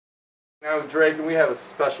Now, Drake, we have a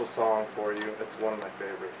special song for you. It's one of my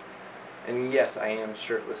favorites. And yes, I am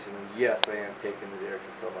shirtless, and yes, I am taking it there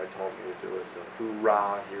because somebody told me to do it. So,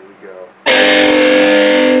 hoorah, here we go.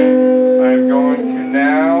 I'm going to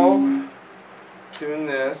now tune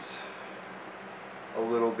this a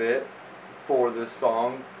little bit for this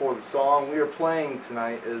song. For the song we are playing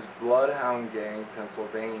tonight is Bloodhound Gang,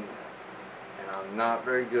 Pennsylvania. And I'm not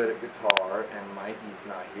very good at guitar, and Mikey's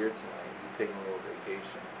not here tonight. He's taking a little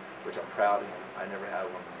vacation, which I'm proud of him. I never had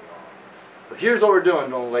one in long. But here's what we're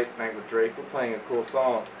doing Late Night with Drake. We're playing a cool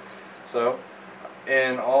song. So,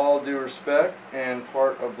 in all due respect, and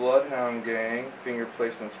part of Bloodhound Gang, finger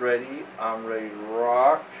placement's ready. I'm ready to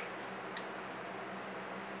rock.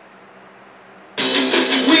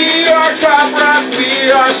 We are Cop Rock,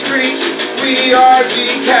 we are Screech, we are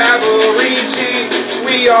the Cavalry Chief,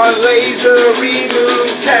 we are Laser,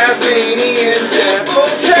 Remove, Tasmanian Devil,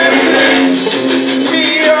 Texas.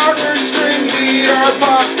 We are Nerdstring, we are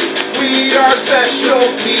Pop, we are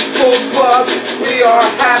Special People's Club, we are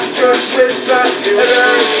Half-Struck, Shit-Stuck, and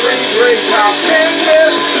there's Spring Break, House, and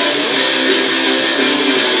Smith.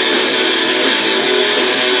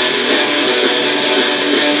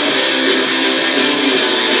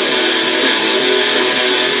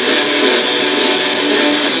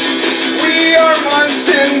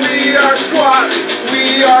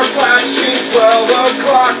 We are flashing 12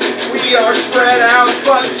 o'clock. We are spread out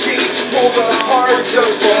butt cheeks, pulled apart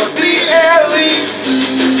just for the elites.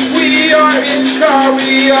 We are Inchcar,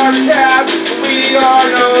 we are Tab, we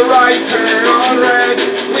are No Right Turn on Red.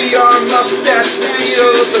 We are Mustache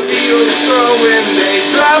Beatles, the Beatles throw when they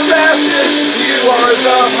drop acid. You are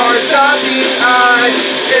the Hard.I.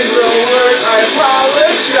 In the word I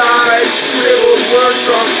apologize. Scribbled word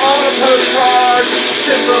from on a postcard,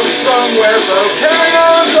 sent from somewhere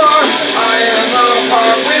volcanoes are. I am a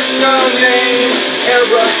heart with no name,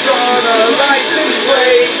 airbrushed on a license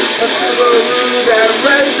plate, a Subaru that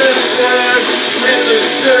registered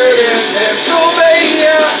in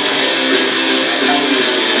Pennsylvania.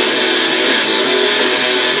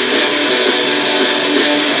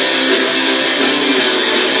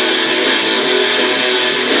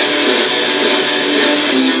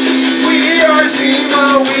 We are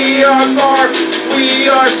Zima, we are Bark, we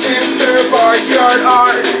are Center Barkyard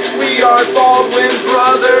Art. We are Baldwin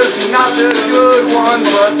Brothers, not the good one,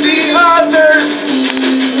 but the others.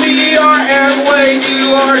 We are Amway,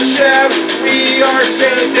 you are Chef. We are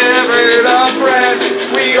St. Everett Bread.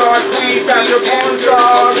 We are Queen Factor Porn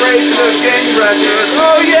Dog, Race the Gang Record.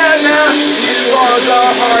 Oh yeah, now you are the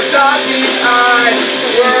Hard.I.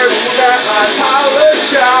 Words that I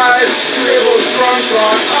apologize. Scribbled drunk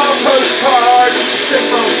on a postcard, sent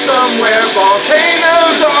from somewhere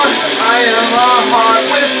volcanoes are. I am a heart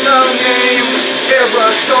with no name,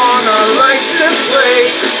 airbrushed on a license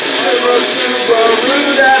plate. I'm a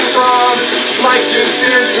Subaru that's from licensed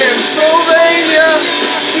in Pennsylvania.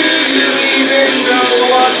 Do you even know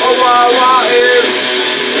what a Wawa is,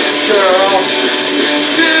 girl?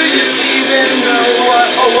 Do you even know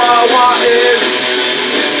what a Wawa is,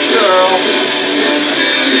 girl? Do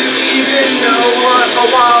you even know what a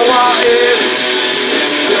Wawa is,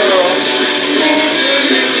 girl?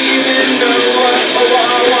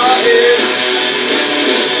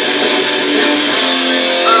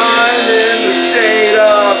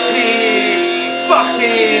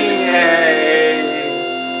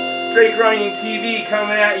 Drake Running TV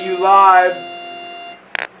coming at you live.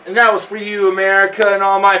 And that was for you, America, and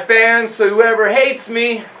all my fans. So whoever hates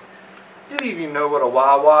me, do you even know what a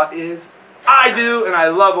Wawa is? I do, and I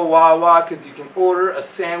love a Wawa because you can order a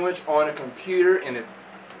sandwich on a computer and you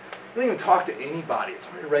don't even talk to anybody. It's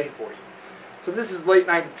already ready for you. So this is Late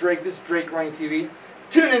Night with Drake. This is Drake Running TV.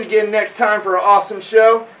 Tune in again next time for an awesome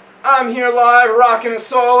show. I'm here live, rocking a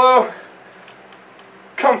solo.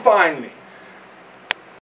 Come find me.